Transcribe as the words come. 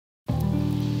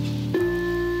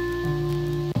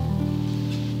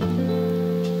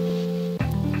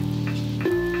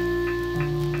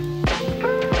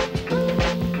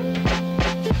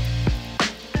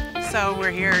So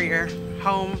we're here at your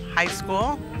home high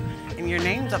school, and your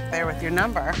name's up there with your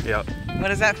number. Yep. What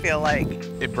does that feel like?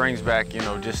 It brings back, you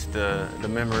know, just the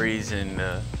memories and,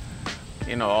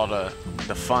 you know, all the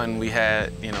fun we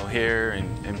had, you know, here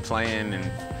and playing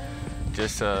and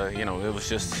just, you know, it was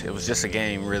just a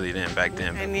game really then, back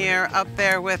then. And you're up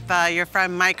there with your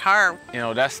friend Mike Hart. You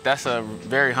know, that's a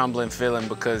very humbling feeling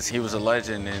because he was a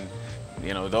legend, and,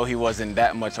 you know, though he wasn't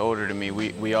that much older than me,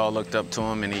 we all looked up to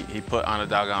him, and he put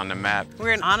Onondaga on the map.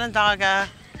 We're in Onondaga,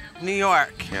 New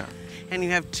York. Yeah. And you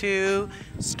have 2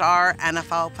 star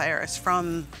NFL players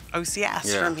from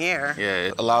OCS, from here. Yeah,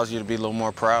 it allows you to be a little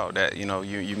more proud that, you know,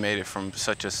 you made it from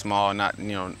such a small, not,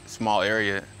 you know, small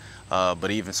area,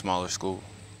 but even smaller school.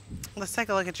 Let's take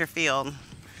a look at your field.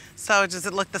 So does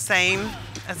it look the same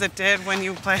as it did when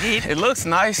you played? It looks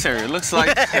nicer. It looks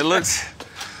like, it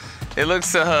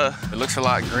looks a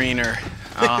lot greener.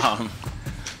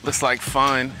 Looks like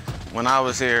fun. When I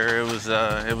was here, it was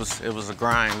a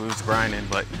grind. We was grinding,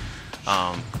 but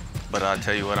I'll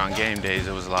tell you what, on game days,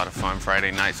 it was a lot of fun.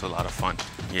 Friday nights were a lot of fun.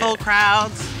 Yeah. Whole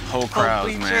crowds. Whole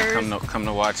crowds, man, come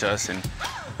to watch us. And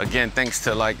again, thanks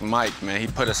to like Mike, man, he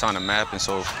put us on the map, and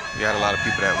so we had a lot of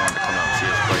people that wanted to come out and see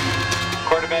us play.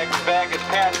 Quarterback's back is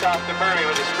passed off to Murray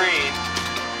with a screen.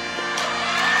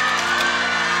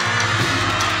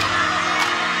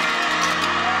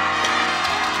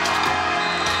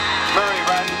 Murray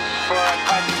runs for a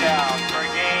touchdown for a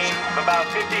gain of about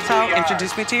 52 yards. So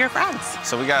introduce me to your friends.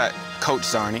 So we got Coach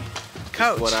Zarni.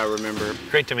 Coach. What I remember.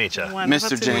 Great to meet you. Wonderful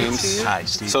Mr. to James. meet you. Hi,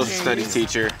 Steve. Social studies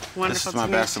teacher. Wonderful This is to my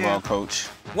meet basketball you. coach.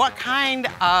 What kind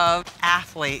of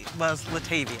athlete was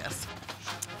Latavius?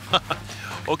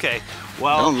 Okay,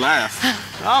 well, Don't laugh.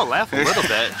 I'll laugh a little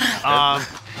bit.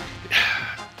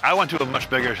 I went to a much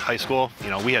bigger high school. You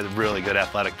know, we had really good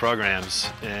athletic programs,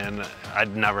 and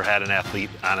I'd never had an athlete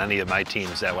on any of my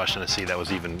teams at West Tennessee that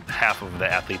was even half of the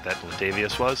athlete that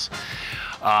Latavius was.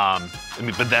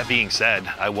 But that being said,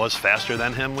 I was faster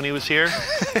than him when he was here.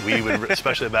 We would,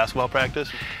 especially at basketball practice.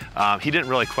 He didn't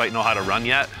really quite know how to run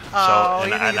yet. Oh, so,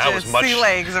 you and I was much. sea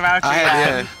legs about you.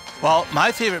 Yeah. Well,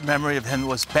 my favorite memory of him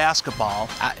was basketball.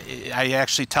 I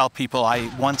actually tell people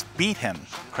I once beat him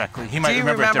correctly. He might Do you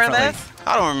remember it remember differently. this?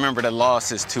 I don't remember the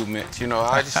losses too much, you know,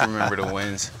 I just remember the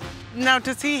wins. Now,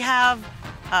 does he have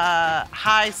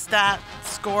high stat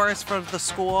scores for the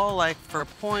school, like for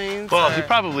points? Well, or... he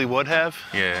probably would have.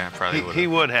 Yeah, probably would. He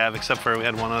would have, except for we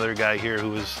had one other guy here who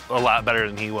was a lot better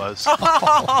than he was.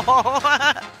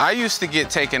 I used to get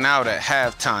taken out at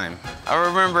halftime. I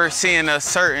remember seeing a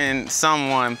certain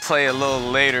someone play a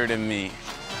little later than me.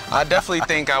 I definitely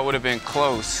think I would have been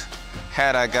close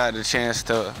had I got a chance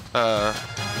to,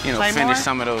 you know, Play finish more?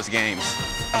 some of those games.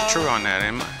 I'm true on that,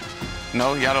 am I?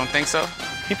 No, y'all don't think so?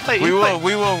 He played.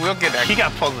 We'll get that. He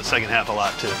got pulled in the second half a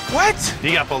lot too. What?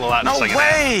 He got pulled a lot in No the second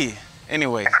half. way.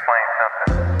 Anyways.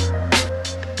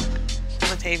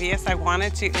 Latavius, I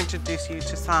wanted to introduce you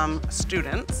to some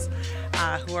students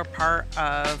who are part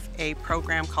of a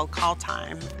program called Call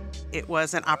Time. It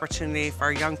was an opportunity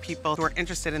for young people who are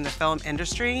interested in the film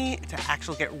industry to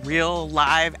actually get real,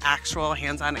 live, actual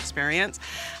hands-on experience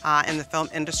in the film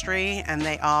industry, and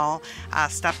they all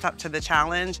stepped up to the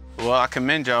challenge. Well, I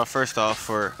commend y'all first off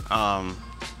for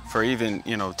even,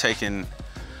 you know, taking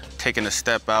a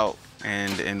step out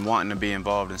and wanting to be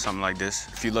involved in something like this.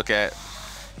 If you look at,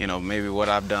 you know, maybe what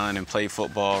I've done and play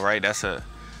football, right? That's a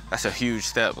huge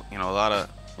step. You know, a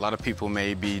lot of people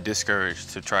may be discouraged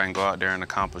to try and go out there and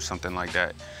accomplish something like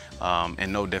that,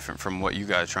 and no different from what you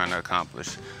guys are trying to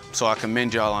accomplish. So I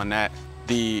commend y'all on that.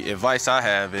 The advice I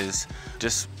have is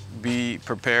just be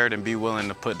prepared and be willing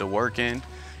to put the work in.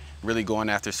 Really going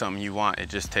after something you want, it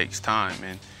just takes time.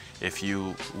 And if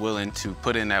you're willing to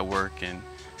put in that work and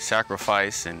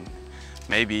sacrifice and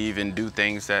maybe even do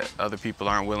things that other people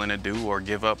aren't willing to do, or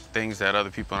give up things that other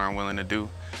people aren't willing to do.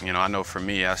 You know, I know for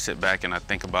me, I sit back and I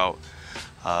think about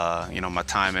you know, my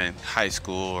time in high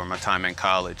school or my time in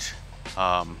college.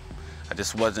 I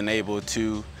just wasn't able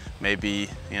to maybe,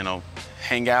 you know,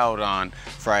 hang out on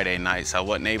Friday nights. I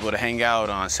wasn't able to hang out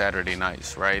on Saturday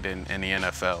nights, right, in the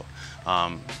NFL.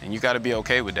 And you got to be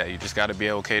okay with that. You just got to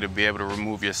be okay to be able to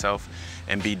remove yourself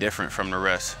and be different from the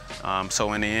rest.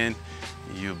 So in the end,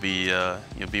 you'll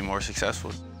be more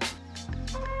successful.